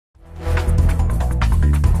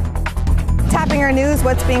our news,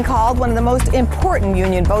 what's being called one of the most important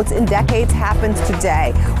union votes in decades happens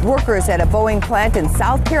today. Workers at a Boeing plant in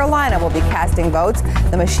South Carolina will be casting votes.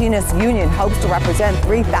 The Machinists Union hopes to represent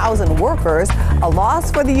 3,000 workers. A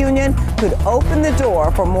loss for the union could open the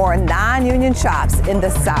door for more non-union shops in the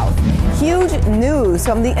South. Huge news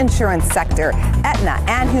from the insurance sector. Aetna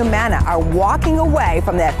and Humana are walking away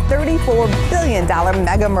from that $34 billion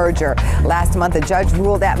mega merger. Last month, a judge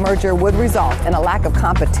ruled that merger would result in a lack of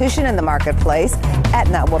competition in the marketplace.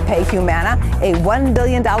 Aetna will pay Humana a $1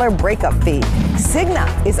 billion breakup fee.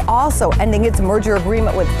 Cigna is also ending its merger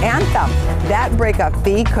agreement with Anthem. That breakup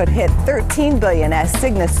fee could hit $13 billion as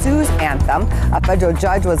Cigna sues Anthem. A federal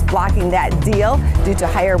judge was blocking that deal due to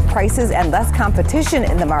higher prices and less competition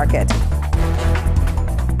in the market.